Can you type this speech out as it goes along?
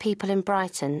people in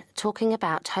Brighton talking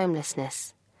about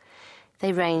homelessness.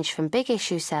 They range from big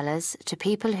issue sellers to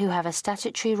people who have a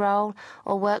statutory role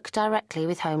or work directly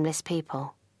with homeless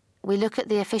people. We look at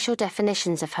the official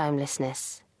definitions of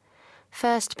homelessness.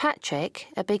 First, Patrick,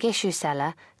 a big issue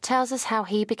seller, tells us how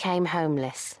he became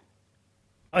homeless.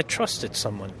 I trusted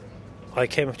someone. I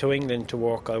came to England to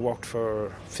work. I worked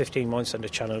for 15 months on the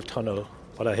Channel Tunnel,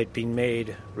 but I had been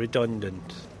made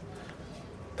redundant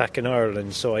back in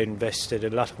Ireland, so I invested a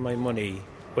lot of my money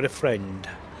with a friend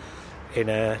in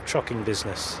a trucking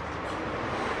business.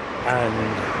 And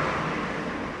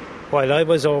while I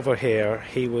was over here,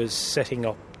 he was setting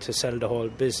up to sell the whole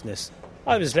business.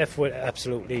 I was left with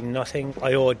absolutely nothing.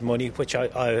 I owed money, which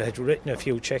I had written a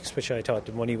few cheques, which I thought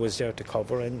the money was there to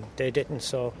cover, and they didn't,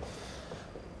 so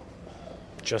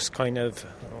just kind of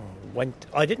went.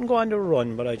 I didn't go on the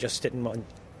run, but I just didn't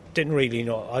really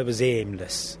know. I was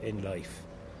aimless in life.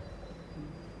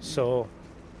 So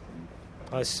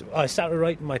I started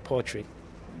writing my poetry.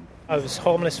 I was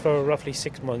homeless for roughly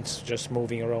 6 months, just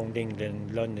moving around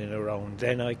England, London around.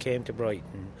 Then I came to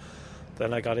Brighton.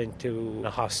 Then I got into a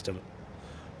hostel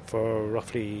for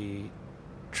roughly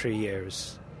 3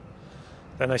 years.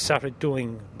 Then I started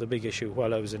doing the big issue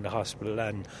while I was in the hospital,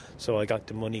 and so I got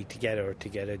the money together to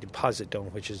get a deposit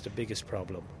down, which is the biggest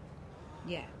problem.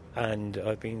 Yeah. And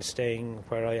I've been staying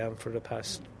where I am for the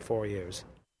past 4 years.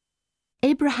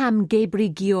 Abraham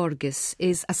Gabri-Georgis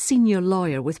is a senior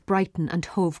lawyer with Brighton and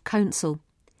Hove Council.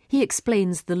 He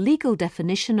explains the legal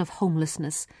definition of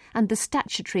homelessness and the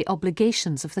statutory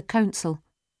obligations of the council.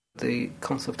 The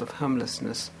concept of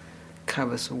homelessness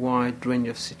covers a wide range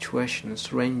of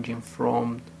situations ranging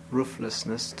from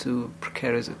rooflessness to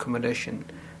precarious accommodation,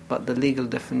 but the legal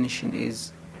definition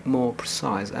is more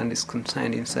precise and is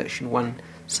contained in section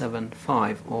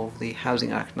 175 of the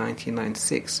Housing Act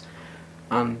 1996,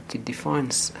 and it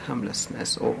defines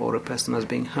homelessness or a person as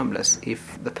being homeless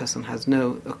if the person has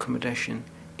no accommodation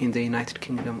in the United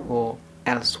Kingdom or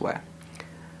elsewhere.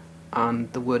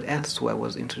 And the word elsewhere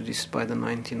was introduced by the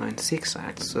 1996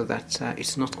 Act, so that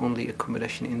it's not only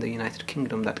accommodation in the United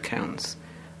Kingdom that counts,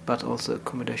 but also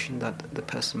accommodation that the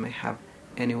person may have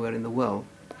anywhere in the world.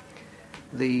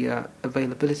 The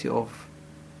availability of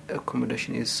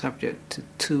accommodation is subject to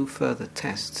 2 further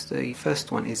tests. The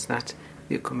first one is that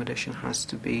the accommodation has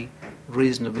to be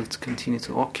reasonable to continue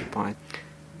to occupy.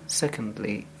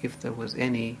 Secondly, if there was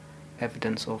any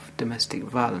evidence of domestic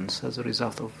violence as a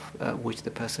result of which the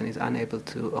person is unable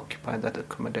to occupy that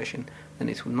accommodation, then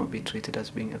it will not be treated as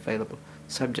being available.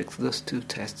 Subject to those 2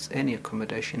 tests, any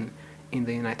accommodation in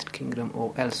the United Kingdom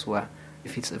or elsewhere,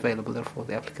 if it's available, therefore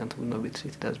the applicant will not be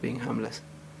treated as being homeless.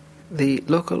 The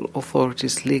local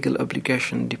authority's legal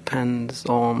obligation depends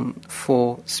on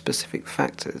 4 specific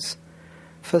factors.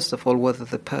 First of all, whether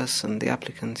the person, the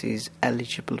applicant, is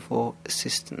eligible for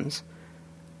assistance.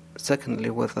 Secondly,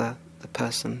 whether the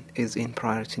person is in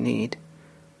priority need.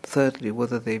 Thirdly,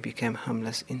 whether they became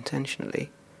homeless intentionally.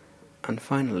 And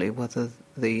finally, whether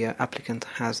the applicant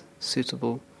has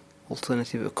suitable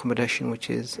alternative accommodation which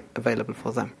is available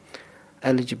for them.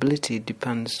 Eligibility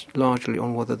depends largely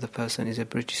on whether the person is a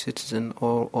British citizen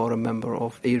or a member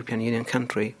of a European Union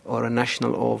country or a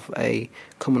national of a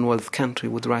Commonwealth country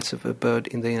with rights of abode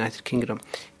in the United Kingdom.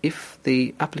 If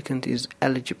the applicant is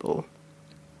eligible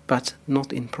but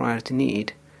not in priority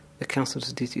need, the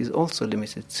council's duty is also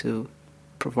limited to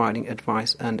providing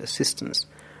advice and assistance.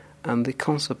 And the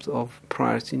concept of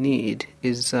priority need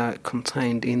is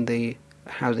contained in the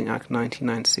Housing Act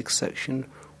 1996, section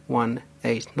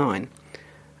 189.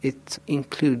 It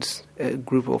includes a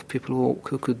group of people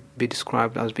who could be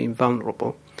described as being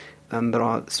vulnerable, and there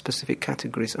are specific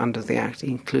categories under the Act,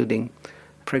 including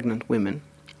pregnant women,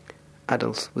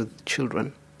 adults with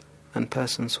children, and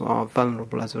persons who are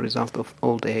vulnerable as a result of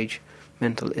old age,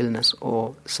 mental illness,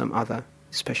 or some other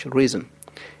special reason.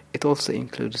 It also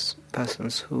includes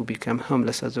persons who become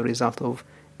homeless as a result of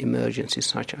emergencies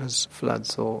such as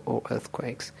floods or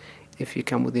earthquakes. If you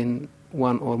come within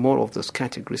one or more of those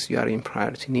categories, you are in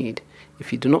priority need.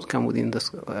 If you do not come within those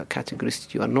categories,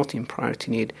 you are not in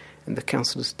priority need, and the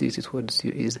council's duty towards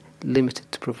you is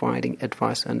limited to providing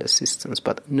advice and assistance,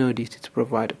 but no duty to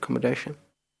provide accommodation.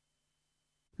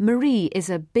 Marie is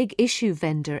a big issue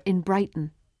vendor in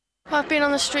Brighton. I've been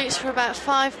on the streets for about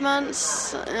 5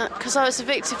 months because I was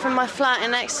evicted from my flat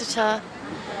in Exeter.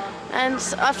 And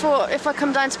I thought if I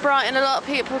come down to Brighton, a lot of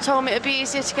people told me it would be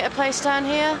easier to get a place down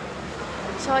here.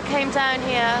 So I came down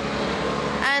here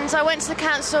and I went to the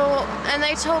council and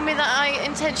they told me that I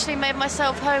intentionally made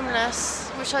myself homeless,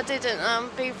 which I didn't.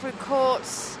 I've been through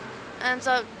courts and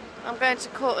I'm going to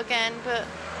court again, but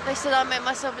they said I made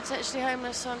myself intentionally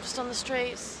homeless, so I'm just on the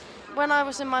streets. when I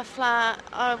was in my flat,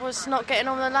 I was not getting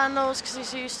on with the landlords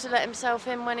because he used to let himself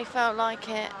in when he felt like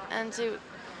it, and he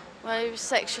was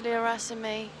sexually harassing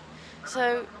me.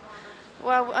 So,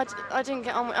 I didn't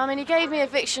get on. I mean, he gave me an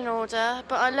eviction order,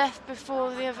 but I left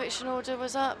before the eviction order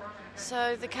was up.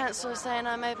 So the council was saying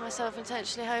I made myself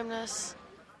intentionally homeless.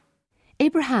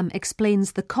 Abraham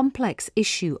explains the complex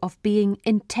issue of being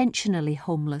intentionally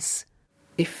homeless.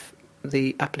 If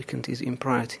the applicant is in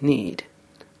priority need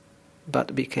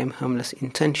but became homeless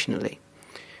intentionally,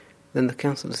 then the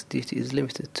council's duty is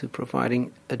limited to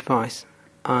providing advice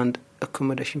and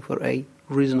accommodation for a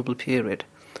reasonable period.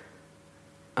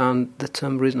 And the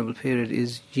term reasonable period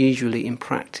is usually in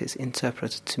practice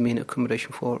interpreted to mean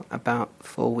accommodation for about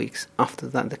 4 weeks. After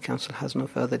that, the council has no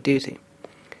further duty.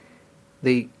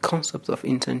 The concept of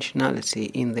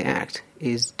intentionality in the Act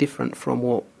is different from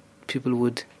what people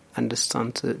would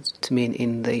understand to mean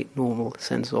in the normal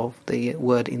sense of the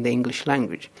word in the English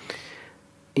language.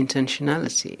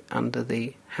 Intentionality under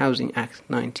the Housing Act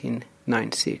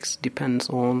 1996 depends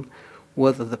on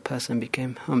whether the person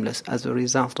became homeless as a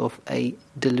result of a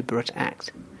deliberate act.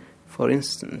 For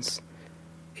instance,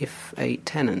 if a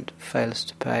tenant fails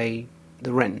to pay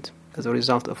the rent, as a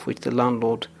result of which the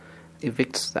landlord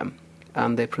evicts them,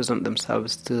 and they present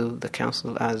themselves to the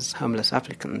council as homeless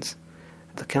applicants,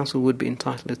 the council would be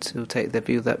entitled to take the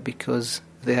view that because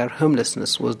their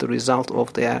homelessness was the result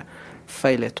of their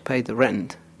failure to pay the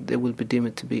rent, they will be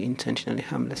deemed to be intentionally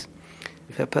homeless.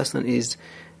 If a person is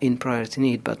in priority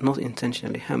need but not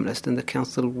intentionally homeless, then the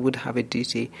council would have a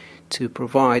duty to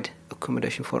provide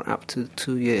accommodation for up to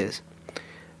 2 years.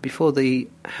 Before the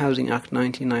Housing Act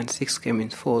 1996 came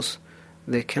into force,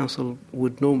 the council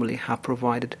would normally have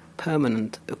provided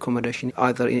permanent accommodation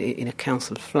either in a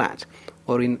council flat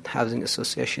or in housing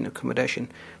association accommodation,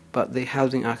 but the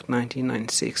Housing Act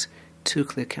 1996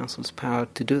 took the council's power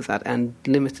to do that and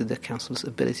limited the council's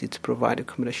ability to provide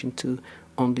accommodation to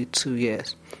only 2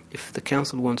 years. If the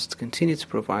council wants to continue to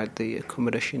provide the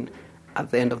accommodation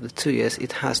at the end of the 2 years,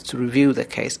 it has to review the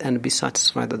case and be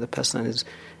satisfied that the person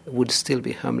would still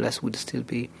be homeless, would still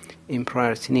be in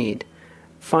priority need.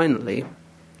 Finally,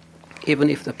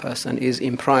 even if the person is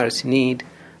in priority need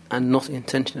and not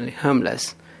intentionally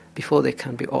homeless, before they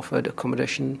can be offered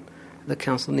accommodation, the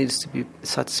council needs to be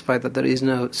satisfied that there is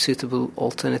no suitable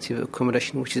alternative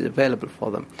accommodation which is available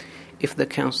for them. If the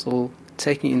council,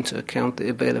 taking into account the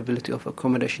availability of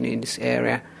accommodation in this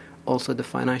area, also the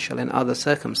financial and other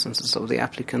circumstances of the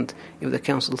applicant, if the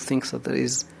council thinks that there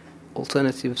is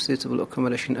alternative suitable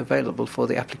accommodation available for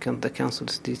the applicant, the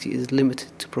council's duty is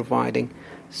limited to providing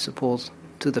support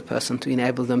to the person to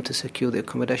enable them to secure the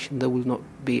accommodation. There will not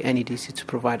be any duty to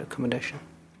provide accommodation.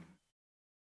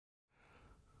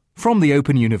 From the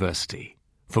Open University.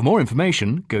 For more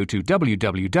information, go to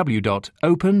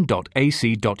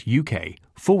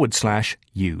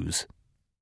www.open.ac.uk/use.